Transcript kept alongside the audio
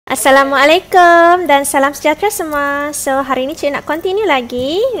Assalamualaikum dan salam sejahtera semua. So hari ini cikgu nak continue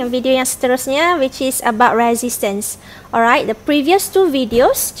lagi dengan video yang seterusnya, which is about resistance. Alright, the previous two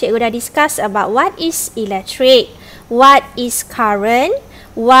videos cikgu dah discuss about what is electric, what is current,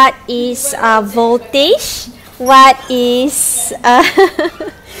 what is voltage, what is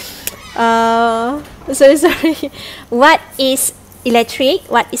what is electric,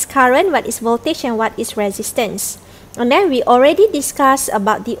 what is current, what is voltage, and what is resistance. And then we already discussed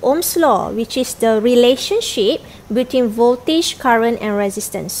about the Ohm's law, which is the relationship between voltage, current and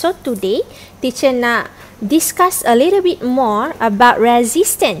resistance. So today, teacher nak discuss a little bit more about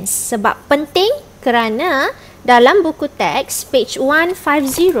resistance. Sebab penting kerana dalam buku teks, page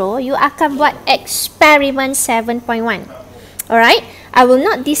 150, you akan buat experiment 7.1. Alright, I will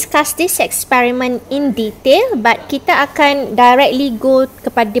not discuss this experiment in detail, but kita akan directly go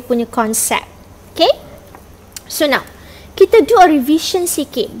kepada dia punya konsep. Okay? So now, kita do a revision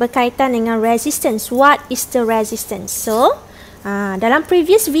sikit berkaitan dengan resistance. What is the resistance? So, dalam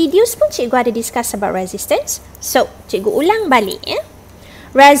previous videos pun cikgu ada discuss about resistance. So, cikgu ulang balik ya.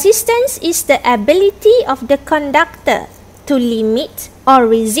 Resistance is the ability of the conductor to limit or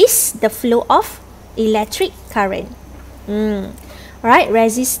resist the flow of electric current. Alright,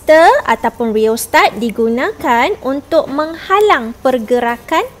 resistor ataupun rheostat digunakan untuk menghalang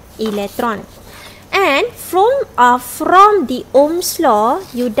pergerakan elektron. And from the Ohm's law,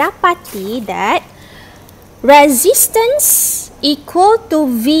 you dapati that resistance equal to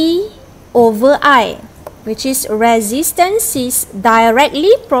V over I, which is resistance is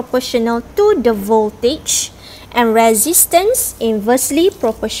directly proportional to the voltage and resistance inversely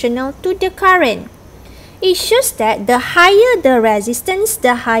proportional to the current. It shows that the higher the resistance,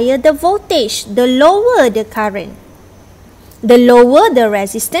 the higher the voltage, the lower the current. The lower the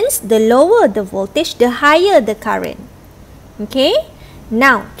resistance, the lower the voltage, the higher the current. Okay?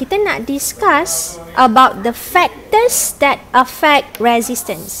 Now, kita nak discuss about the factors that affect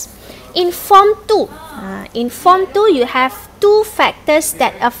resistance. In Form 2, you have two factors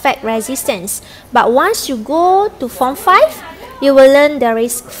that affect resistance. But once you go to Form 5, you will learn there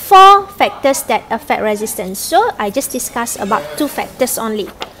is 4 factors that affect resistance. So, I just discuss about 2 factors only.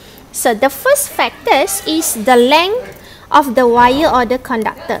 So, the first factor is the length of the wire or the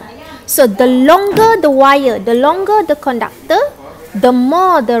conductor. So the longer the wire, the longer the conductor, the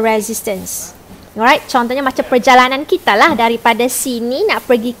more the resistance. Alright, contohnya macam perjalanan kita lah, daripada sini nak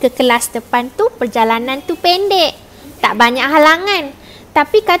pergi ke kelas depan tu, perjalanan tu pendek, tak banyak halangan.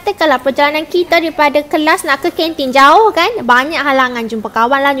 Tapi katakanlah perjalanan kita daripada kelas nak ke kantin jauh kan, banyak halangan, jumpa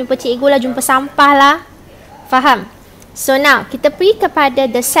kawan lah, jumpa cikgu lah, jumpa sampah lah. Faham? So now kita pergi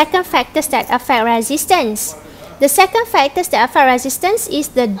kepada the second factors that affect resistance. The second factors that affect resistance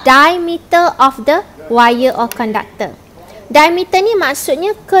is the diameter of the wire or conductor. Diameter ni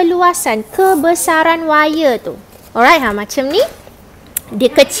maksudnya keluasan, kebesaran wire tu. Alright, macam ni dia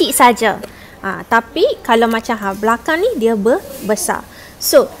kecil saja. Tapi kalau macam belakang ni dia besar.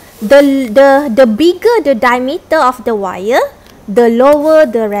 So the bigger the diameter of the wire, the lower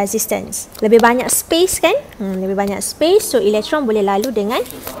the resistance. Lebih banyak space kan? Lebih banyak space, so elektron boleh lalu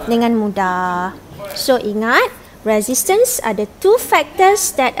dengan mudah. So ingat, resistance ada 2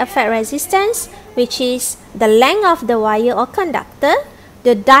 factors that affect resistance, which is the length of the wire or conductor,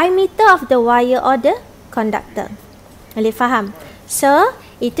 the diameter of the wire or the conductor. Boleh faham? So,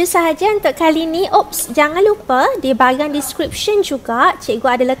 itu sahaja untuk kali ni. Oops, jangan lupa di bahagian description juga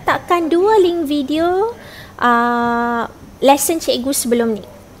cikgu ada letakkan 2 link video lesson cikgu sebelum ni.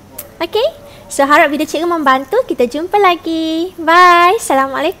 Okay? So, harap video cikgu membantu. Kita jumpa lagi. Bye.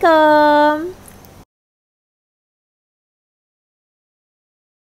 Assalamualaikum.